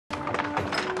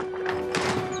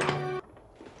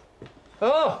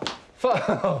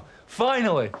Oh,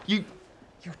 finally! You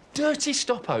dirty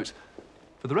stop-outs.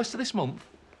 For the rest of this month,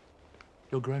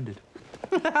 you're grounded.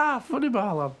 Funny,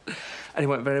 Marlon. And it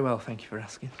went very well, thank you for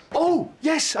asking. Oh,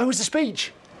 yes, how was the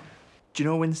speech? Do you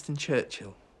know Winston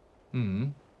Churchill? Hmm.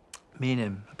 Me and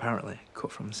him, apparently,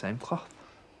 cut from the same cloth.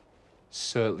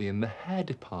 Certainly in the hair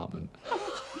department.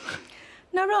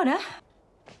 No, Rhona.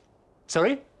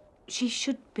 Sorry? She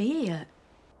should be here.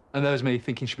 And there's me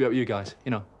thinking she'd be up with you guys,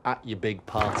 you know, at your big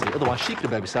party. Otherwise, she could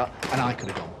have babysat and I could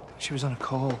have gone. She was on a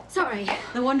call. Sorry,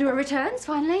 the Wanderer returns,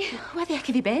 finally. Where the heck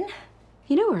have you been?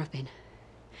 You know where I've been.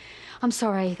 I'm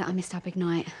sorry that I missed our big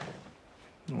night.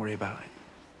 Don't worry about it.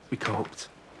 We coped.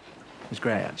 It was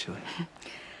great, actually.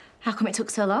 How come it took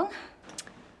so long?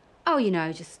 Oh, you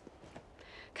know, just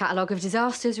catalogue of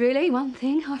disasters, really. One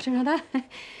thing after another.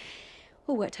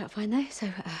 All worked out fine, though, so...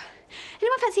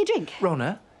 anyone fancy a drink?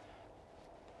 Rhona,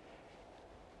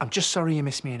 I'm just sorry you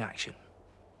missed me in action.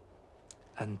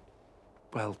 And,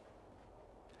 well,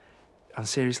 I'm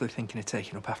seriously thinking of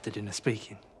taking up after dinner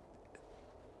speaking.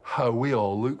 How we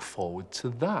all look forward to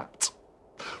that.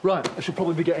 Right, I should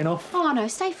probably be getting off. Oh, no,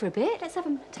 stay for a bit. Let's have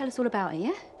them tell us all about it,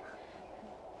 yeah?